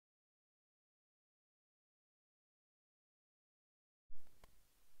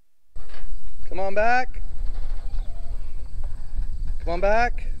Come on back. Come on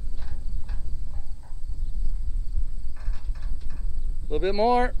back. A little bit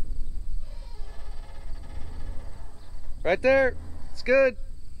more. Right there. It's good.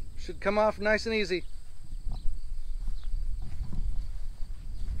 Should come off nice and easy.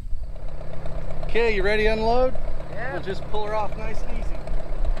 Okay, you ready to unload? Yeah. We'll just pull her off nice and easy.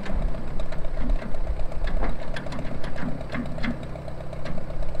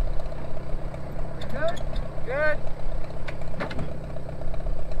 Good? Good.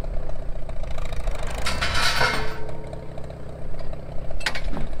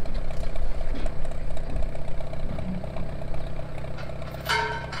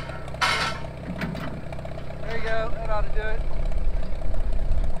 There you go, that ought to do it.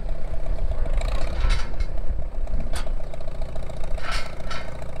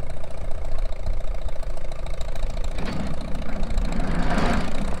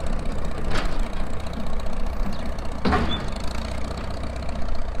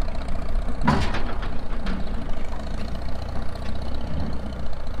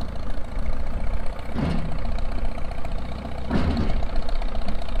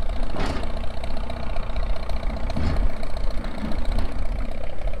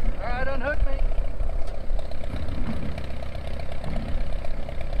 Unhook me.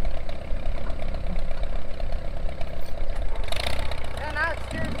 Yeah, now it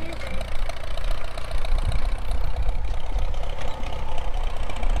steers easy.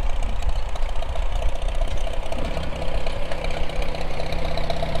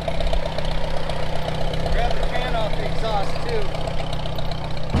 Grab the can off the exhaust too.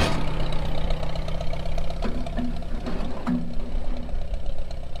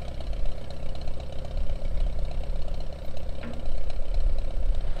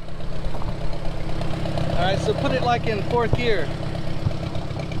 Alright, so put it like in fourth gear.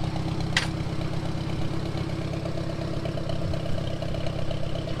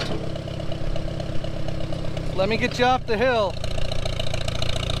 Let me get you off the hill.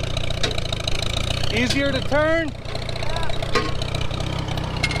 Easier to turn?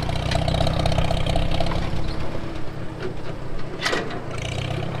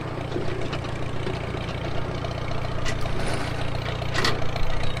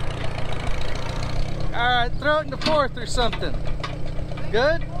 Alright, throw it into fourth or something.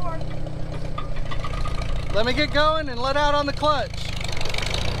 Good? Let me get going and let out on the clutch.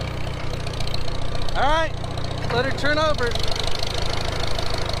 Alright, let her turn over.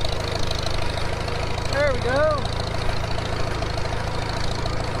 There we go.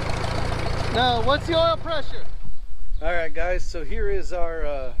 Now, what's the oil pressure? Alright guys, so here is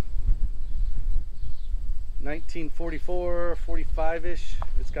our 1944, 45-ish.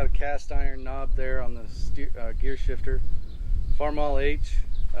 It's got a cast iron knob there on the gear shifter. Farmall H.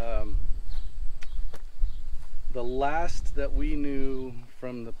 The last that we knew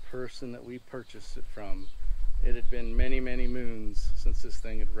from the person that we purchased it from, it had been many, many moons since this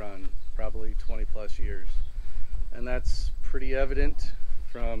thing had run, probably 20 plus years. And that's pretty evident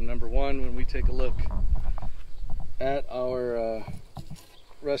from number one, when we take a look at our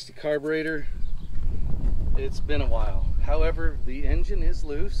rusty carburetor. It's been a while. However, the engine is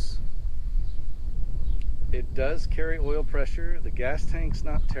loose. It does carry oil pressure. The gas tank's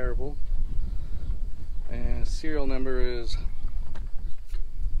not terrible. And serial number is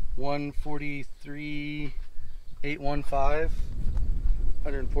 143815,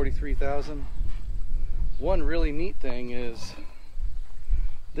 143,000. One really neat thing is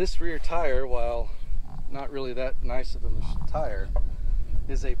this rear tire, while not really that nice of a tire,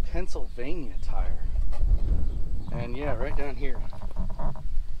 is a Pennsylvania tire. And yeah, right down here. I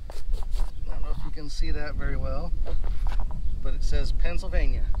don't know if you can see that very well, but it says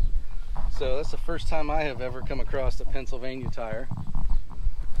Pennsylvania. So that's the first time I have ever come across a Pennsylvania tire.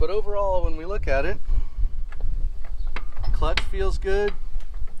 But overall, when we look at it, clutch feels good,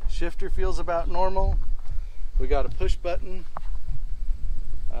 shifter feels about normal. We got a push button.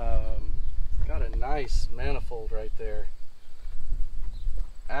 Got a nice manifold right there.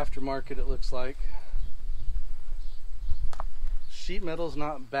 Aftermarket, it looks like. Sheet metal's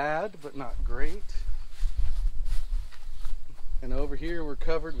not bad, but not great. And over here we're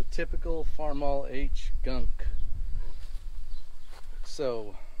covered with typical Farmall H gunk.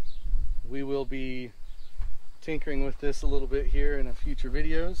 So we will be tinkering with this a little bit here in a future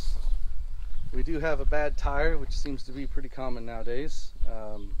videos. We do have a bad tire, which seems to be pretty common nowadays.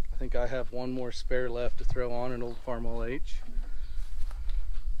 I think I have one more spare left to throw on an old Farmall H.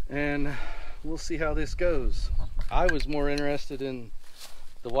 And we'll see how this goes. I was more interested in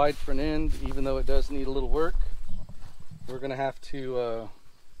the wide front end, even though it does need a little work. We're gonna have to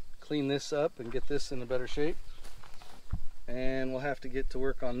clean this up and get this in a better shape. And we'll have to get to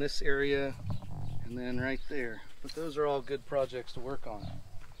work on this area and then right there. But those are all good projects to work on.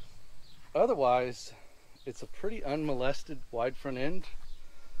 Otherwise, it's a pretty unmolested wide front end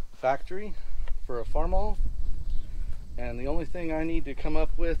factory for a Farmall. And the only thing I need to come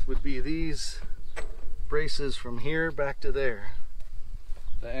up with would be these braces from here back to there.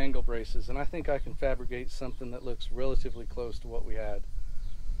 The angle braces. And I think I can fabricate something that looks relatively close to what we had.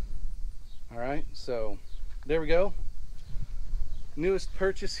 Alright, so there we go. Newest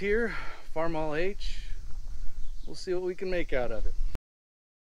purchase here, Farmall H. We'll see what we can make out of it.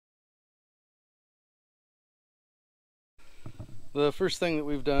 The first thing that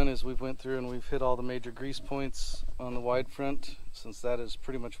we've done is we've went through and we've hit all the major grease points on the wide front, since that is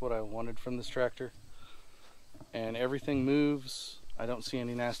pretty much what I wanted from this tractor. And everything moves. I don't see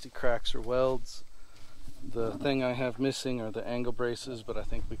any nasty cracks or welds. The thing I have missing are the angle braces, but I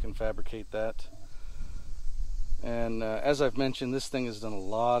think we can fabricate that. And as I've mentioned, this thing has done a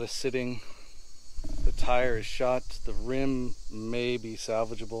lot of sitting. The tire is shot. The rim may be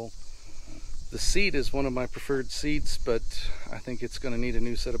salvageable. The seat is one of my preferred seats, but I think it's going to need a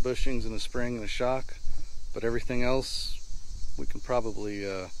new set of bushings and a spring and a shock. But everything else we can probably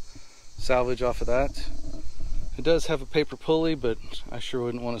salvage off of that. It does have a paper pulley, but I sure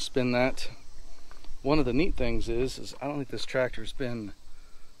wouldn't want to spin that. One of the neat things is I don't think this tractor's been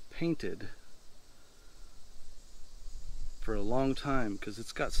painted for a long time, because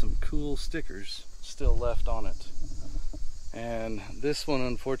it's got some cool stickers still left on it. And this one,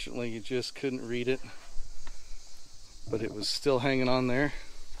 unfortunately, you just couldn't read it, but it was still hanging on there.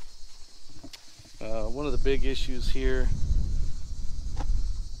 One of the big issues here,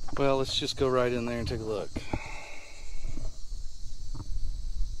 well, let's just go right in there and take a look.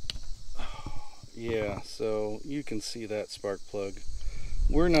 Yeah, so you can see that spark plug.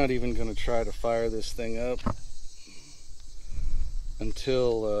 We're not even going to try to fire this thing up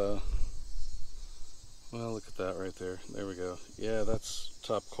until, well, look at that right there. There we go. Yeah, that's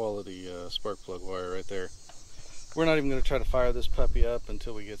top quality spark plug wire right there. We're not even going to try to fire this puppy up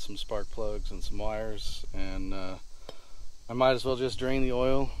until we get some spark plugs and some wires. And I might as well just drain the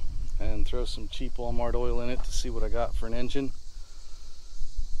oil and throw some cheap Walmart oil in it to see what I got for an engine.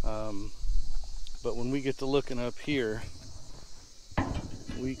 But when we get to looking up here,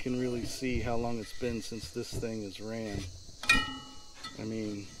 we can really see how long it's been since this thing has ran. I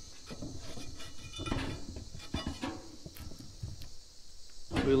mean,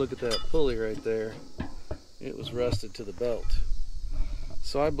 if we look at that pulley right there, it was rusted to the belt.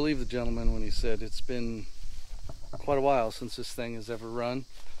 So I believe the gentleman when he said it's been quite a while since this thing has ever run,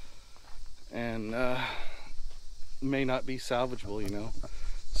 and may not be salvageable, you know.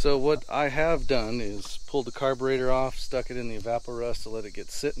 So what I have done is pulled the carburetor off, stuck it in the evaporust to let it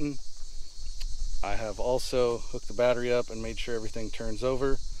get sitting. I have also hooked the battery up and made sure everything turns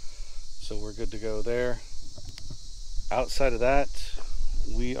over, so we're good to go there. Outside of that,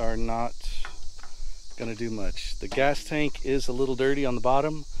 we are not going to do much. The gas tank is a little dirty on the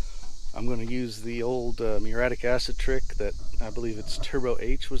bottom. I'm going to use the old muriatic acid trick that I believe it's Turbo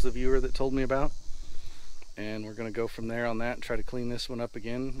H was the viewer that told me about. And we're going to go from there on that and try to clean this one up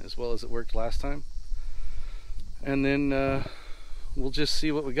again as well as it worked last time. And then we'll just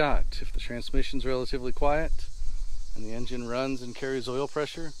see what we got. If the transmission's relatively quiet and the engine runs and carries oil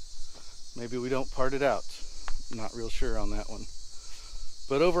pressure, maybe we don't part it out. Not real sure on that one.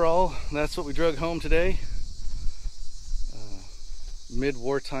 But overall, that's what we drug home today. Mid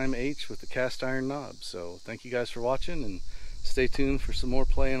Wartime H with the cast iron knob. So thank you guys for watching, and stay tuned for some more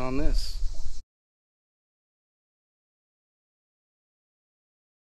playing on this.